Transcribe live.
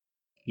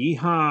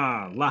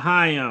Yeehaw,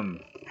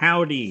 Lahayim,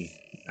 howdy.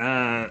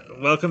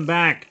 Welcome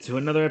back to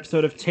another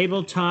episode of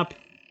Tabletop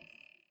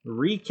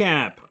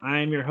Recap.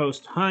 I'm your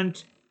host,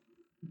 Hunt.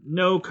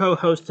 No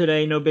co-host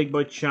today, no Big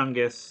Boy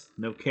Chungus,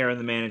 no Karen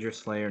the Manager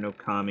Slayer, no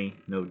Kami,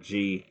 no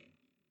G,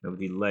 no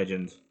The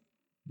Legend,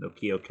 no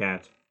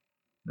Keocat,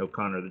 no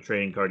Connor the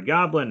Trading Card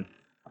Goblin.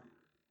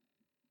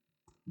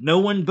 No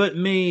one but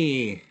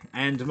me,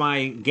 and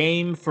my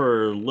game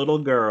for little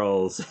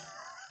girls.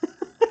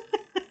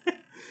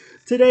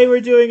 Today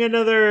we're doing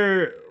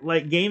another,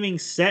 gaming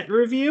set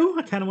review.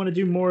 I kind of want to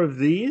do more of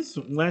these.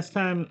 Last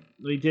time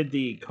we did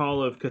the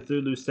Call of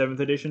Cthulhu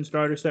 7th Edition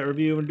starter set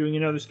review. We're doing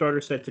another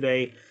starter set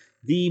today.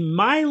 The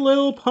My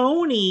Little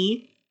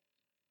Pony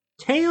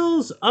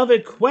Tales of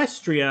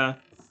Equestria,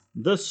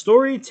 the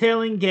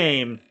storytelling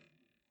game.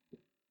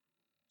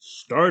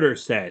 Starter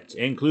set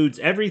includes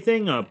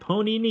everything a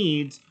pony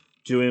needs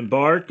to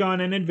embark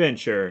on an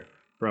adventure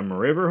from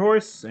River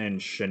Horse and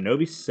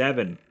Shinobi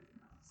 7.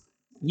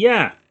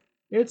 Yeah.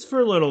 It's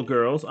for little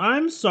girls.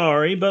 I'm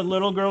sorry, but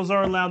little girls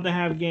are allowed to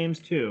have games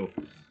too.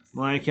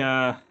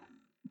 I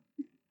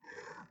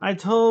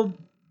told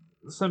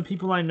some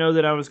people I know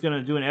that I was going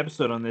to do an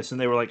episode on this, and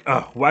they were like,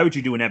 oh, why would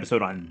you do an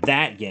episode on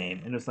that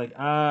game? And it's like,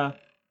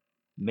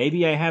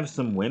 maybe I have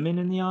some women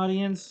in the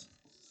audience?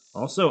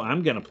 Also,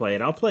 I'm going to play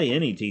it. I'll play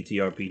any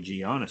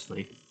TTRPG,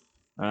 honestly.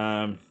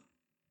 Everyone's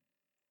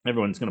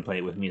going to play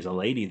it with me as a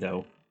lady,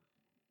 though.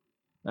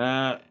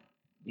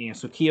 Yeah,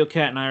 so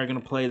Keocat and I are going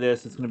to play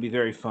this. It's going to be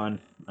very fun,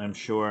 I'm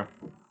sure.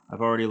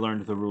 I've already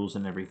learned the rules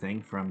and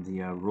everything from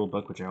the rule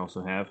book, which I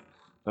also have.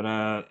 But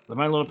the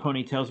My Little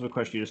Pony Tales of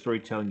Equestria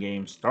storytelling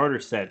game starter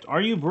set.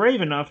 Are you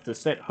brave enough to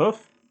set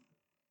hoof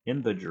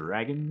in the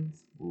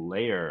dragon's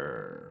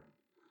lair?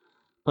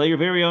 Play your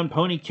very own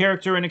pony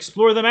character and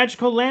explore the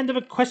magical land of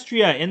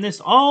Equestria in this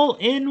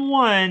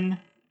all-in-one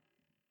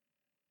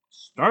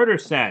starter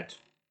set.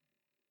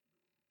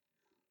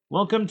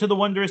 Welcome to the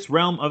wondrous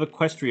realm of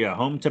Equestria,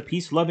 home to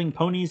peace-loving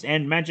ponies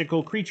and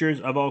magical creatures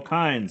of all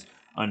kinds.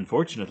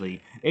 Unfortunately,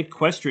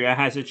 Equestria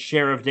has its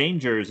share of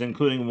dangers,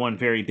 including one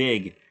very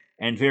big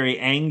and very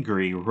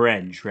angry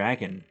red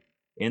dragon.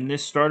 In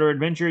this starter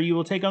adventure, you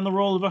will take on the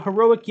role of a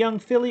heroic young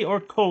filly or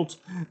colt,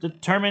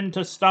 determined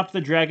to stop the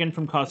dragon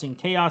from causing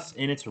chaos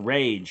in its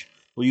rage.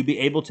 Will you be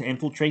able to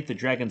infiltrate the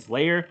dragon's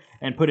lair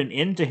and put an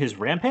end to his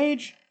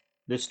rampage?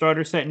 This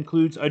starter set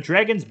includes a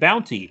Dragon's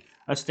Bounty,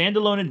 a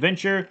standalone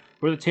adventure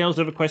for the Tales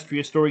of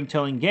Equestria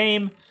storytelling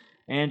game,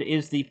 and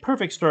is the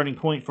perfect starting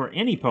point for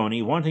any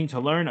pony wanting to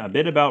learn a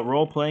bit about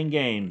role-playing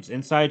games.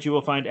 Inside you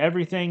will find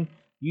everything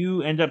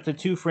you and up to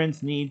 2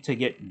 friends need to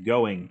get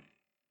going.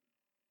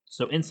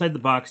 So inside the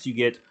box you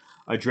get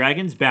a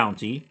Dragon's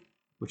Bounty,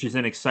 which is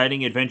an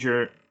exciting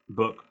adventure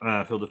book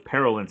filled with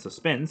peril and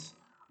suspense,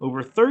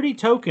 over 30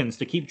 tokens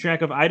to keep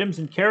track of items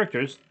and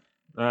characters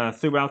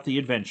throughout the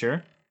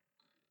adventure,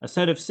 a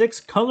set of 6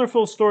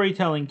 colorful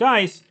storytelling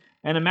dice,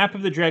 and a map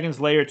of the dragon's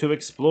lair to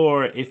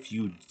explore if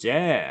you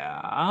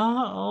dare.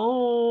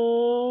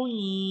 Oh,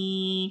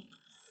 yeah.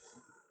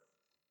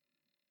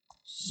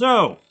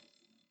 So,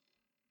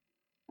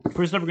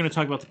 first up we're going to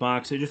talk about the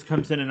box. It just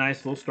comes in a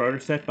nice little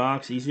starter set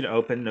box, easy to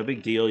open, no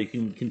big deal. You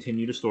can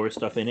continue to store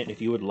stuff in it if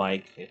you would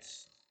like.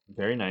 It's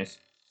very nice.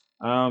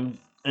 And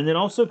it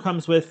also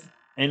comes with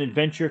an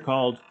adventure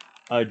called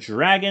A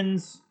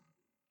Dragon's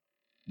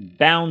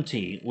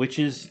Bounty, which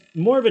is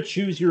more of a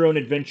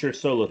choose-your-own-adventure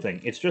solo thing.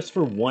 It's just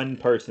for one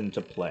person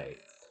to play.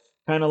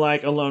 Kind of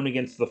like Alone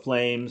Against the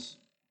Flames,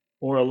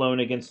 or Alone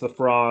Against the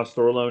Frost,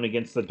 or Alone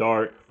Against the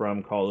Dark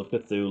from Call of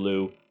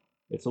Cthulhu.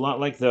 It's a lot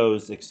like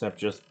those, except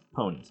just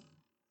ponies.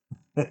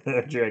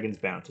 Dragon's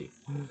Bounty.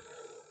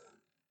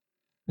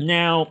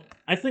 Now,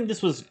 I think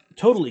this was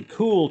totally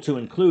cool to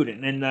include,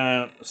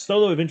 and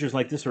solo adventures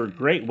like this are a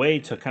great way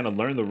to kind of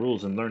learn the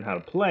rules and learn how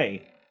to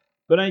play.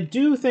 But I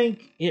do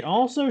think it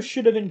also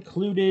should have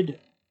included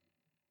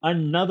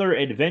another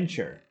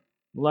adventure.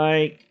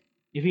 Like,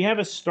 if you have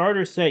a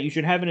starter set, you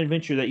should have an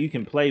adventure that you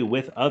can play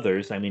with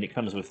others. I mean, it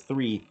comes with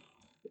 3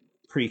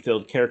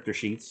 pre-filled character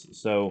sheets,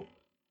 so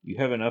you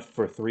have enough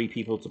for 3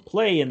 people to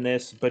play in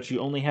this, but you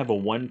only have a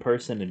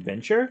 1-person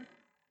adventure?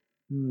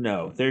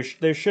 No, there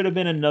should have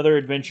been another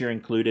adventure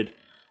included,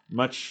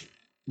 much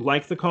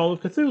like the Call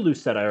of Cthulhu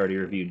set I already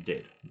reviewed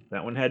did.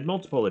 That one had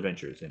multiple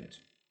adventures in it.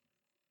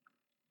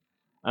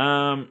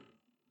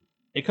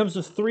 It comes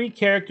with 3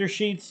 character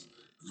sheets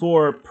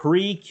for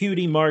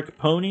pre-Cutie Mark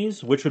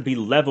ponies, which would be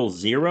level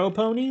 0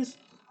 ponies.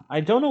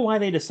 I don't know why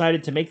they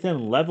decided to make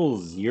them level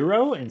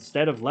 0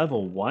 instead of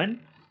level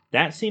 1.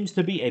 That seems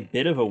to be a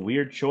bit of a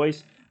weird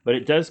choice, but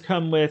it does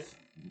come with,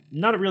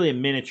 not really a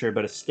miniature,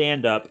 but a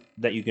stand-up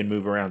that you can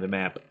move around the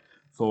map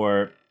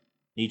for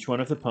each one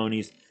of the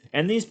ponies.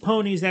 And these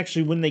ponies,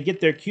 actually, when they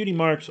get their cutie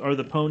marks, are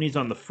the ponies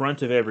on the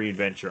front of every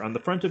adventure. On the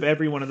front of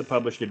every one of the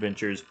published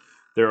adventures,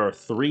 there are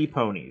 3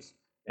 ponies.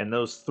 And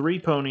those 3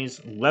 ponies,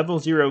 level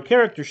 0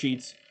 character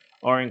sheets,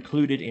 are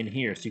included in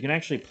here. So you can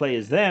actually play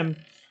as them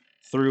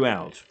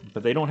throughout.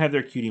 But they don't have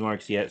their cutie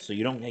marks yet, so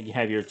you don't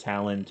have your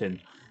talent,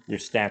 and your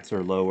stats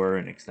are lower,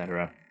 and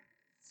etc.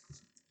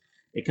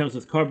 It comes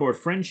with cardboard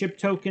friendship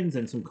tokens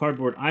and some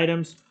cardboard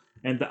items.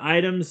 And the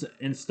items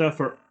and stuff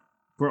are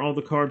for all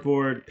the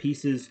cardboard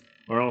pieces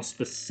are all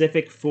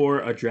specific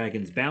for a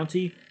dragon's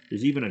bounty.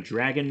 There's even a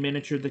dragon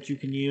miniature that you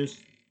can use.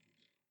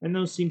 And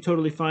those seem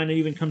totally fine. It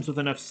even comes with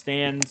enough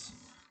stands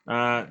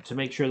to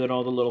make sure that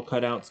all the little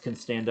cutouts can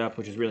stand up,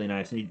 which is really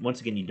nice. And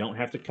once again, you don't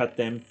have to cut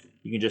them.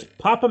 You can just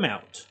pop them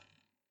out.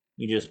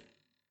 You just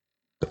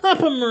pop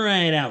them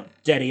right out,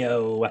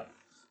 daddy-o.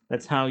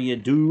 That's how you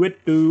do it,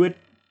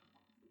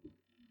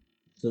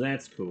 So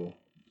that's cool.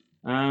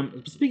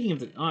 Speaking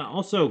of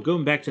also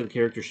going back to the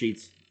character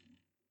sheets,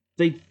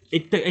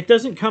 it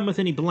doesn't come with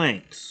any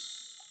blanks.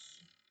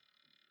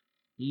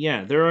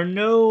 Yeah, there are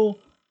no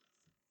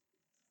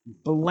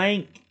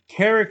blank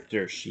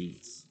character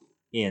sheets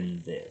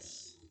in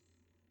this,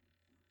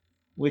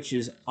 which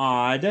is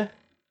odd,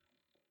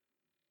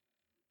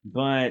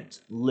 but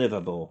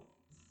livable.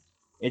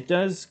 It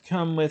does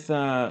come with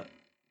a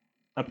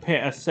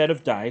set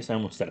of dice. I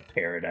almost said a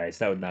pair of dice.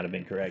 That would not have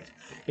been correct.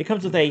 It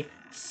comes with a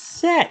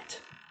set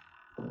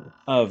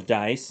of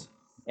dice,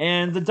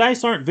 and the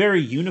dice aren't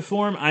very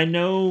uniform. I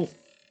know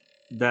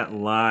that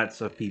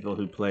lots of people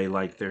who play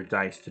like their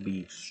dice to be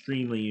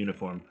extremely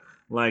uniform.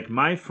 Like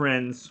my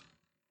friends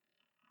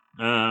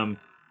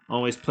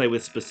always play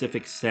with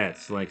specific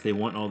sets. Like they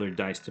want all their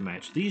dice to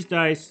match. These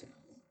dice,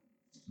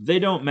 they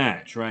don't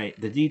match, right?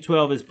 The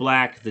D12 is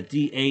black, the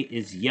D8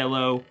 is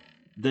yellow,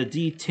 the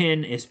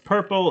D10 is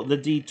purple, the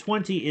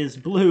D20 is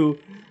blue,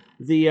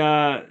 the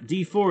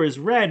D4 is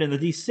red, and the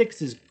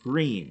D6 is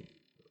green.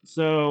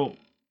 So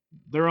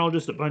they're all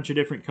just a bunch of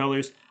different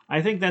colors.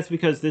 I think that's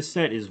because this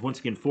set is, once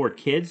again, for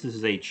kids. This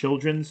is a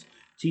children's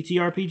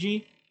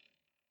TTRPG.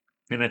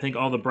 And I think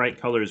all the bright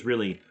colors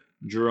really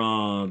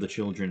draw the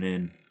children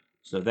in.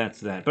 So that's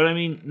that. But I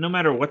mean, no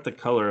matter what the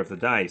color of the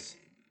dice,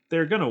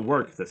 they're going to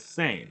work the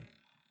same.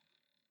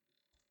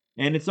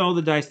 And it's all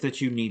the dice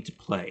that you need to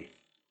play.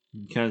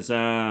 Because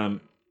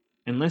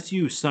unless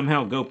you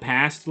somehow go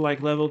past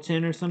like level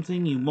 10 or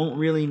something, you won't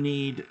really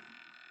need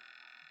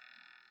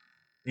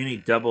any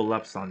double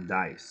ups on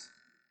dice.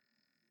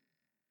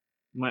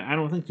 I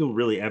don't think you'll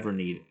really ever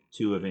need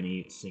 2 of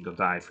any single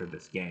die for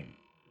this game.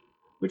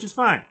 Which is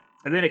fine.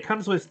 And then it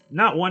comes with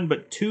not 1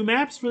 but 2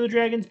 maps for the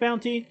Dragon's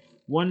Bounty.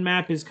 One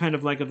map is kind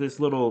of like of this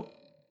little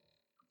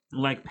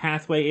like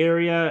pathway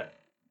area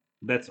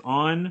that's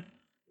on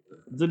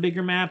the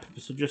bigger map,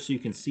 so just so you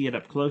can see it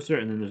up closer.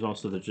 And then there's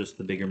also just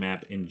the bigger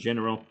map in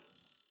general,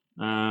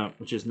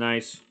 which is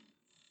nice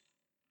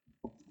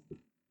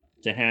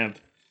to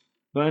have.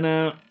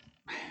 But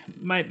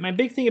my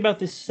big thing about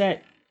this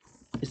set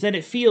is that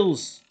it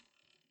feels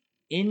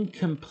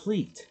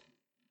incomplete.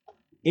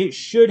 It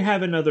should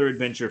have another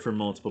adventure for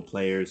multiple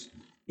players.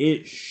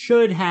 It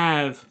should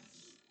have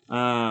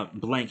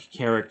blank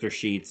character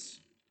sheets.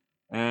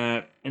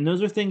 And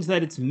those are things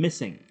that it's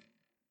missing.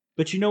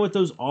 But you know what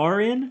those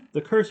are in?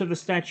 The Curse of the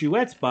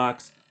Statuettes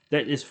box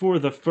that is for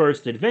the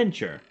first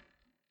adventure.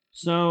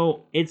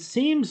 So it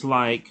seems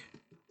like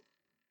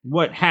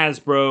what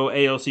Hasbro,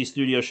 ALC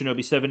Studio,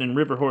 Shinobi 7, and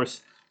Riverhorse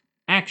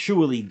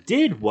actually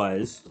did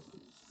was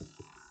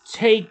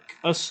take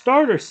a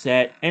starter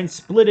set and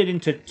split it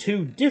into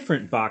 2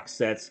 different box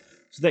sets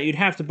so that you'd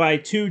have to buy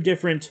 2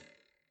 different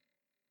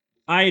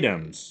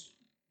items.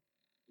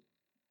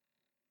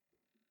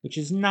 Which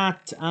is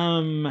not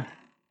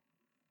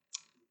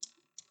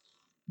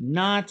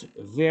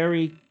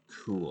very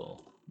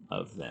cool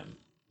of them,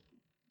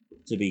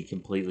 to be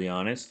completely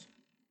honest.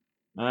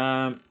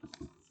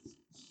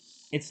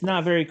 It's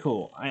not very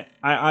cool.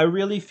 I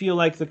really feel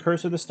like the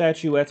Curse of the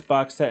Statuettes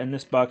box set and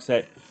this box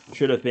set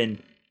should have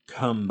been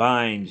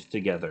combined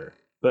together.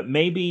 But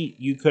maybe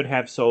you could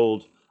have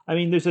sold... I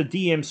mean, there's a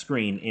DM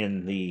screen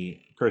in the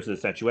Curse of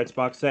the Statuettes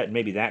box set.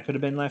 Maybe that could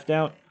have been left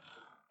out.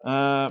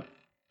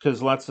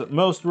 Because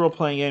most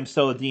role-playing games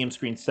sell a DM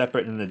screen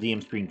separate, and the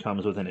DM screen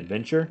comes with an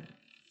adventure.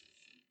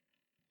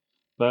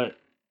 But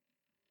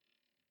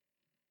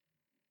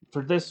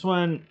for this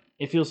one,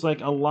 it feels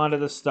like a lot of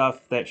the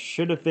stuff that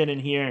should have been in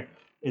here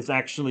is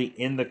actually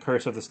in the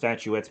Curse of the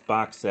Statuettes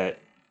box set,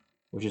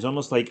 which is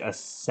almost like a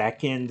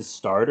second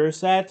starter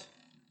set.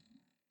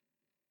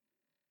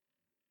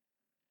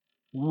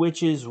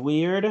 Which is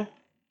weird.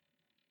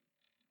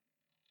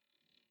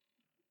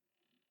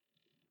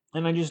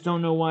 And I just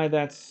don't know why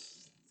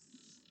that's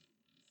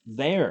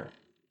there,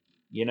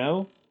 you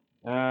know?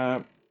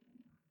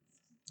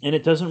 And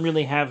it doesn't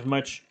really have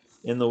much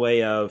in the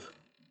way of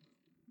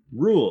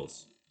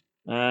rules.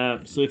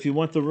 So if you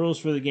want the rules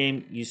for the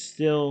game, you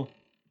still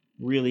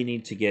really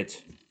need to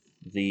get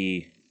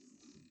the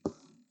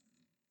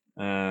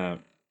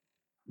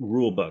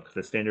rule book,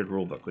 the standard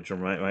rule book, which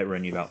might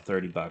run you about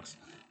 $30.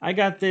 I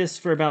got this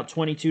for about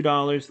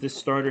 $22, this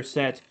starter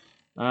set.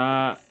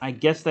 I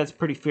guess that's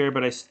pretty fair,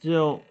 but I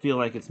still feel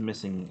like it's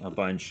missing a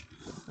bunch.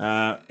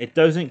 It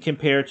doesn't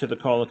compare to the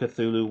Call of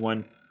Cthulhu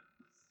one.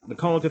 The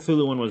Call of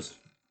Cthulhu one was...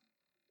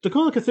 The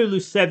Call of Cthulhu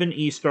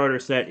 7e starter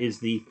set is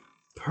the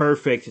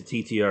perfect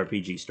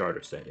TTRPG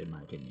starter set, in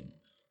my opinion.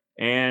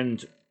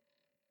 And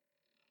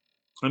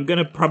I'm going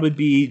to probably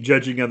be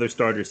judging other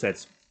starter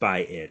sets by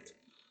it.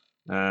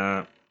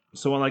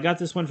 So while I got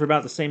this one for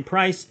about the same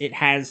price, it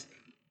has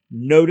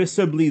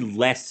noticeably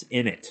less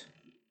in it.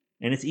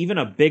 And it's even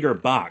a bigger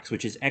box,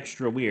 which is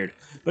extra weird.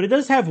 But it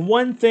does have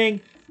one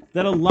thing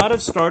that a lot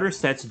of starter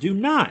sets do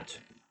not.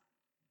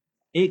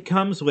 It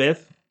comes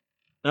with,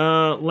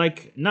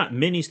 like, not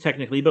minis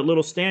technically, but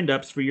little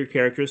stand-ups for your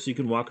characters so you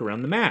can walk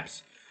around the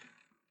maps.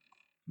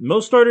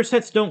 Most starter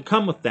sets don't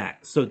come with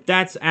that, so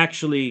that's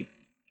actually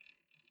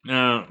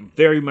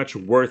very much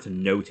worth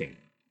noting.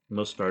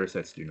 Most starter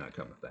sets do not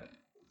come with that.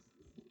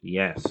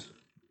 Yes.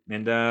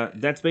 And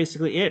that's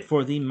basically it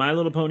for the My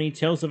Little Pony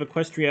Tales of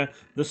Equestria,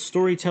 the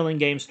storytelling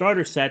game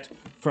starter set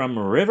from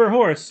River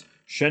Horse,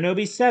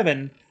 Shinobi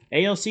 7,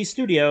 ALC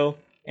Studio,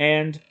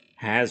 and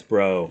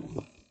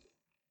Hasbro.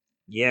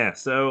 Yeah,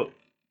 so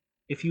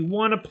if you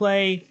want to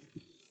play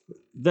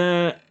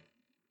the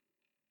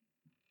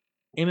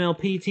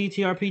MLP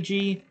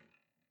TTRPG,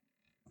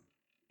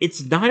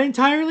 it's not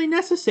entirely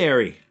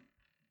necessary.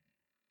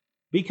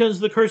 Because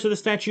the Curse of the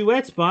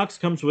Statuettes box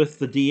comes with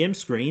the DM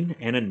screen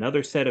and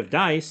another set of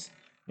dice,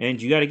 and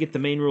you got to get the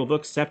main rule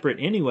book separate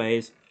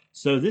anyways,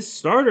 so this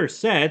starter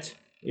set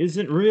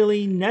isn't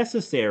really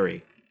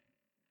necessary.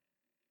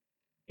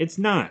 It's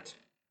not.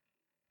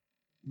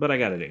 But I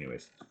got it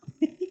anyways,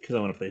 because I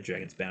want to play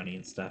Dragon's Bounty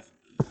and stuff.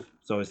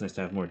 It's always nice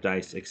to have more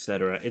dice,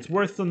 etc. It's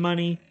worth the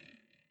money,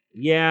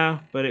 yeah,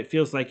 but it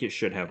feels like it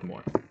should have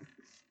more.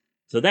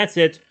 So that's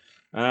it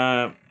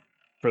for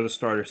the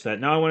starter set.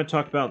 Now I want to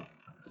talk about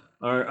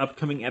our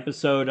upcoming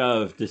episode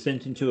of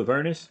Descent into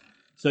Avernus.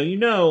 So you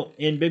know,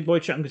 in Big Boy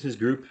Chungus'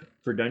 group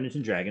for Dungeons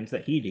and Dragons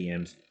that he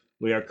DMs,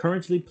 we are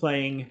currently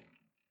playing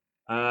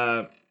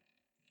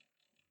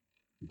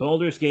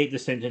Baldur's Gate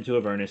Descent into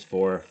Avernus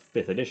for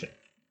 5th edition.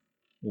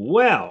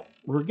 Well,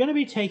 we're going to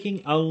be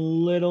taking a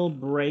little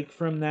break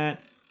from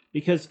that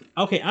because,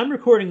 okay, I'm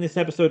recording this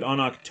episode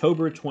on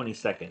October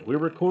 22nd. We're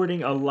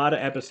recording a lot of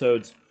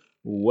episodes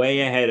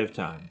way ahead of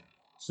time.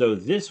 So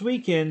this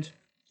weekend,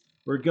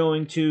 we're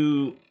going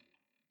to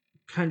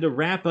kind of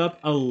wrap up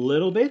a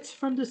little bit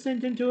from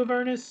Descent into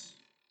Avernus.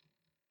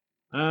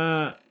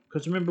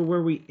 Because remember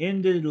where we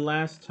ended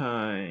last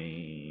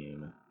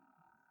time.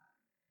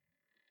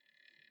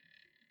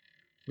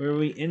 Where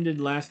we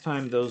ended last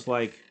time, those,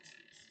 like,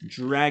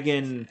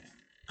 dragon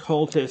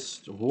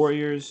cultist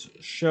warriors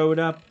showed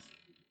up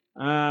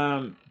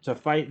to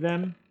fight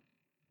them.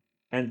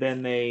 And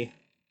then they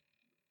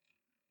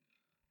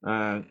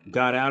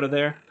got out of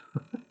there.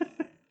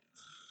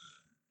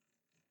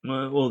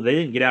 Well, they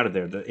didn't get out of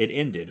there. It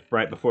ended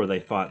right before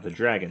they fought the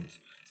dragons.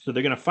 So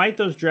they're going to fight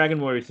those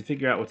dragon warriors to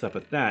figure out what's up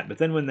with that. But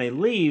then when they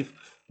leave,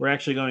 we're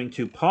actually going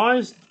to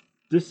pause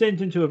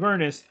Descent into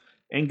Avernus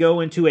and go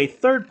into a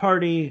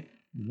third-party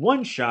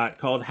one-shot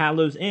called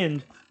Hallow's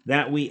End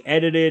that we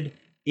edited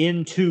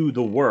into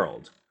the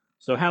world.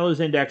 So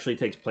Hallow's End actually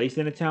takes place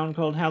in a town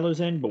called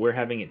Hallow's End, but we're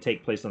having it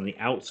take place on the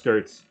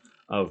outskirts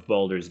of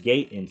Baldur's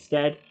Gate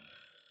instead.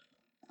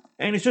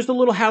 And it's just a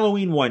little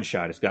Halloween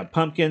one-shot. It's got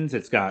pumpkins,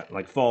 it's got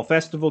like fall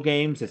festival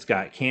games, it's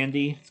got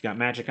candy, it's got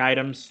magic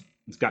items,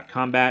 it's got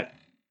combat,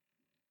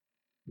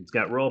 it's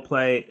got role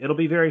play. It'll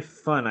be very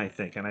fun, I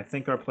think, and I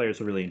think our players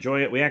will really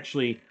enjoy it. We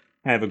actually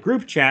have a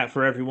group chat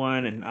for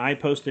everyone, and I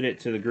posted it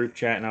to the group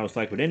chat, and I was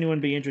like, would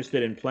anyone be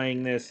interested in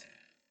playing this?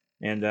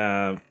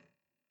 And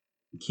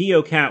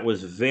Keo Cat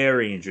was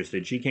very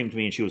interested. She came to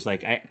me and she was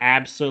like, I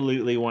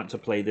absolutely want to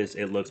play this.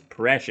 It looks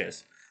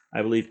precious.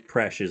 I believe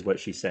Presh is what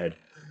she said.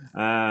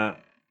 And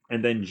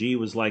then G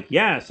was like,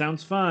 yeah,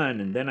 sounds fun.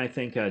 And then I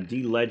think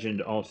D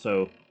Legend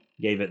also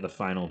gave it the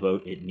final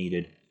vote it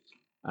needed.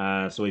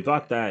 So we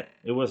bought that.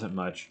 It wasn't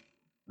much.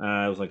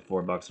 It was like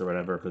 $4 or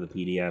whatever for the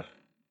PDF.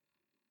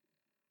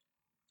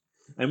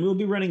 And we'll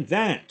be running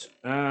that.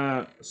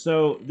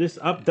 So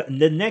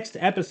the next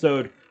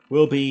episode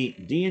will be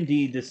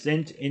D&D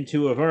Descent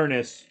into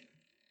Avernus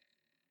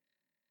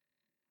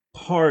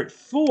Part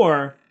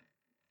 4,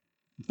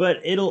 but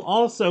it'll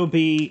also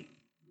be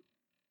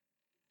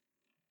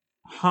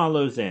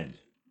Hollow's End.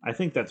 I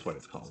think that's what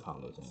it's called,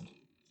 Hollow's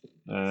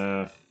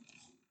End.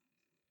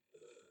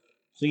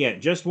 So yeah,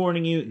 just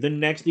warning you, the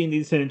next D&D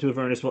Descent into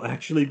Avernus will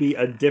actually be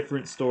a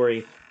different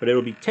story, but it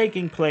will be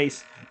taking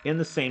place in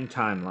the same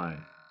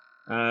timeline.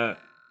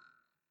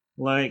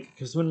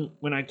 Because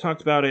when I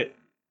talked about it,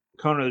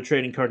 Connor the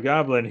Trading Card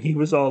Goblin, he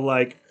was all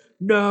like,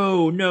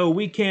 no,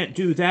 we can't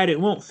do that. It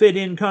won't fit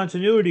in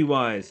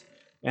continuity-wise.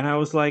 And I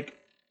was like,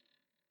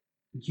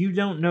 you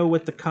don't know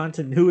what the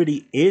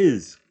continuity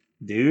is,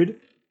 dude.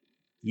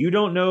 You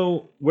don't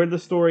know where the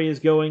story is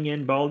going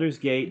in Baldur's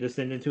Gate,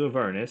 Descend into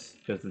Avernus,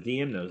 because the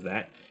DM knows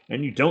that.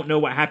 And you don't know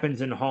what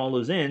happens in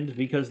Hollow's End,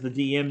 because the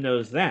DM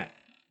knows that.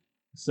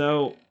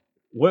 So,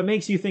 what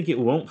makes you think it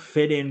won't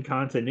fit in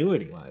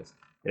continuity-wise?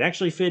 It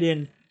actually fit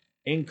in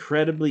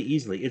incredibly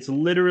easily. It's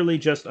literally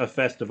just a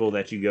festival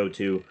that you go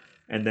to,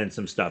 and then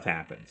some stuff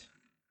happens.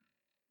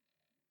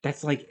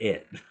 That's like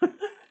it.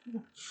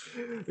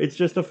 It's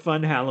just a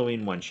fun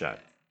Halloween one-shot.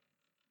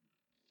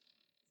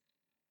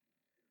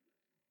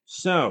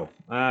 So,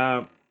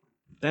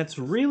 that's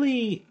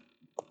really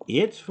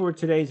it for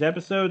today's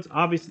episodes.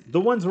 Obviously, the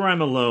ones where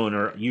I'm alone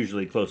are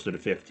usually closer to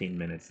 15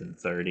 minutes than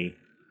 30.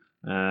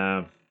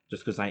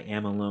 Just because I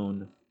am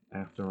alone,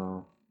 after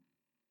all.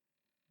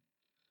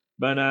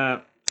 But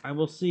I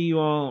will see you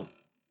all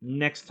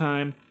next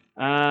time.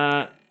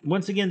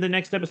 Once again, the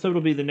next episode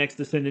will be the next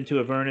Descent into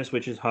Avernus,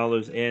 which is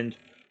Hollow's End.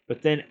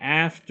 But then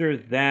after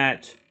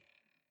that,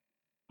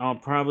 I'll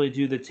probably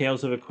do the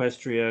Tales of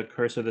Equestria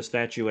Curse of the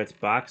Statuettes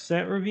box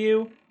set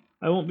review.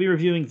 I won't be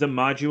reviewing the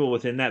module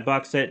within that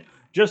box set,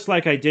 just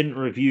like I didn't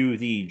review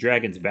the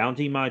Dragon's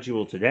Bounty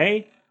module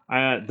today.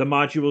 The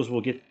modules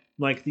will get,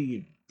 like,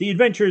 the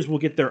adventures will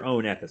get their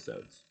own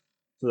episodes,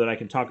 so that I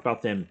can talk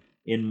about them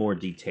in more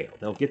detail.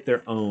 They'll get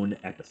their own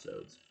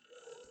episodes.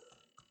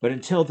 But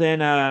until then,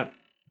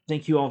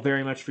 thank you all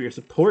very much for your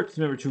support.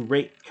 Remember to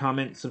rate,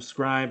 comment,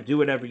 subscribe, do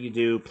whatever you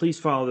do. Please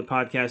follow the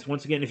podcast.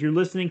 Once again, if you're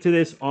listening to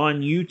this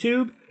on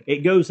YouTube, it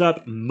goes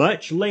up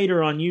much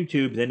later on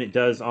YouTube than it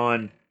does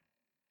on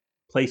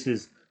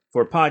places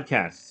for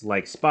podcasts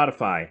like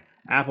Spotify,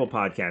 Apple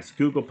Podcasts,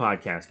 Google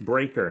Podcasts,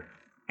 Breaker,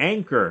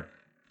 Anchor,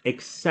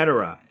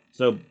 etc.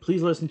 So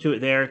please listen to it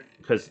there,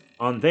 because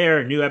on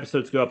there, new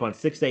episodes go up on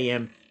 6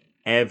 a.m.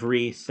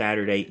 every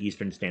Saturday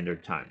Eastern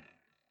Standard Time.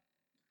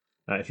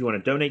 If you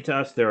want to donate to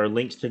us, there are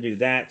links to do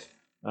that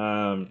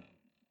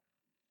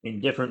in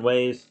different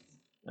ways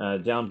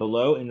down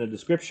below in the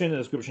description. The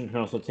description can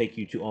also take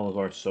you to all of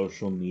our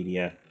social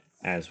media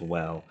as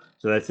well.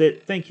 So that's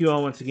it. Thank you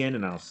all once again,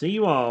 and I'll see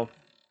you all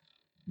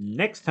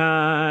next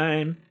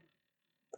time.